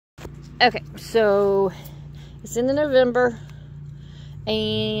Okay, so it's in November,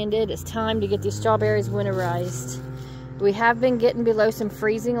 and it is time to get these strawberries winterized. We have been getting below some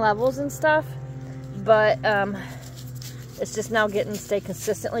freezing levels and stuff, but it's just now getting to stay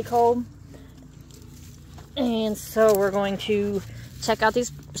consistently cold. And so we're going to check out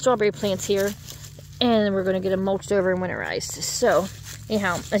these strawberry plants here, and we're going to get them mulched over and winterized. So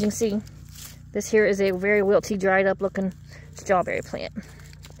anyhow, as you can see, this here is a very wilty, dried up looking strawberry plant.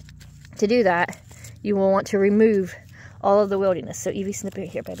 To do that, you will want to remove all of the wilderness. So Evie, snip it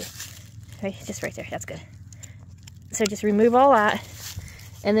here, baby. Right, just right there. That's good. So just remove all that.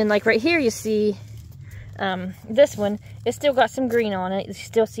 And then like right here, you see this one. It's still got some green on it. You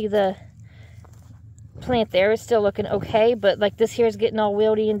still see the plant there. It's still looking okay. But like this here is getting all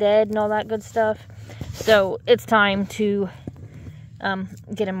wilty and dead and all that good stuff. So it's time to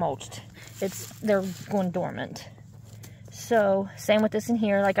get them mulched. They're going dormant. So same with this in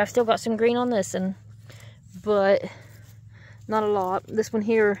here. Like I've still got some green on this, but not a lot. This one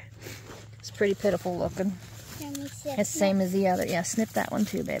here is pretty pitiful looking. It's the same as the other. Yeah, snip that one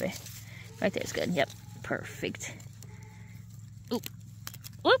too, baby. Right there's good. Yep, perfect. Oop,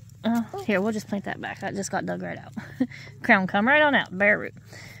 whoop. Here, we'll just plant that back. That just got dug right out. Crown come right on out. Bare root.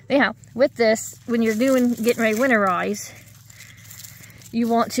 Anyhow, with this, when you're getting ready to winterize, you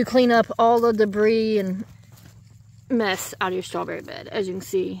want to clean up all the debris and mess out of your strawberry bed. As you can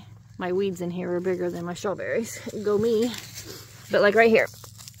see, my weeds in here are bigger than my strawberries. Go me. But like right here,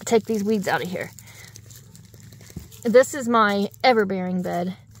 take these weeds out of here. This is my ever-bearing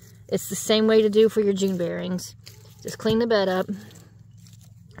bed. It's the same way to do for your June bearings. Just clean the bed up.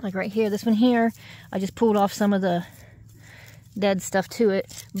 Like right here, this one here, I just pulled off some of the dead stuff to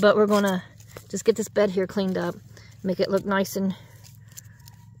it. But we're gonna just get this bed here cleaned up, make it look nice and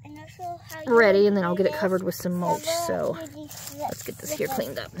ready, and then I'll get it covered with some mulch. So let's get this here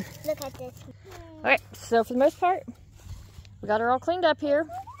cleaned up. Look at this. Alright, so for the most part, we got her all cleaned up here.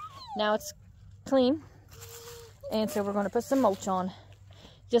 Now it's clean. And so we're going to put some mulch on.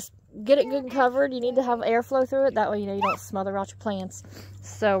 Just get it good and covered. You need to have airflow through it. That way, you know, you don't smother out your plants.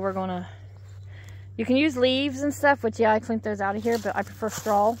 So we're going to, you can use leaves and stuff, which yeah, I cleaned those out of here, but I prefer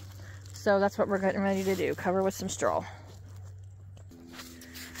straw. So that's what we're getting ready to do. Cover with some straw.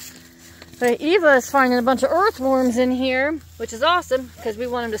 But Eva is finding a bunch of earthworms in here, which is awesome because we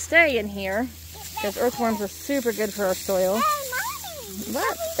want them to stay in here. Because earthworms are super good for our soil.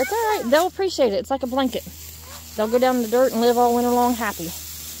 But it's alright. They'll appreciate it. It's like a blanket. They'll go down in the dirt and live all winter long happy.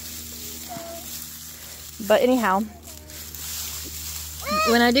 But anyhow,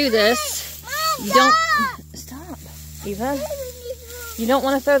 when I do this, you don't... Stop, Eva. You don't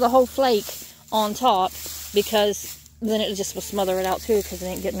want to throw the whole flake on top because then it just will smother it out too because it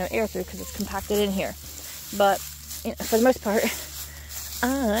ain't getting no air through because it's compacted in here. But for the most part,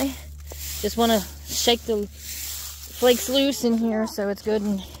 I just want to shake the flakes loose in here so it's good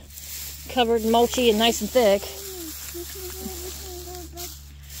and covered and mulchy and nice and thick.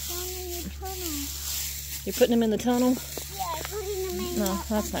 You're putting them in the tunnel? Yeah, I'm putting them in. No,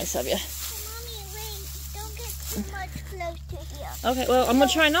 that's nice of you. Mommy, wait, don't get too much close to here. Okay, well, I'm going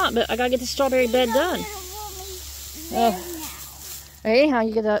to try not, but I got to get the strawberry bed done. Anyhow,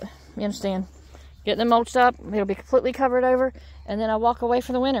 you get that, you understand. Get them mulched up, it'll be completely covered over, and then I walk away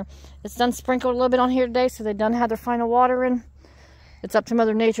for the winter. It's done sprinkled a little bit on here today, so they done had their final water in. It's up to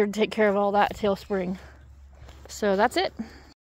Mother Nature to take care of all that till spring. So that's it.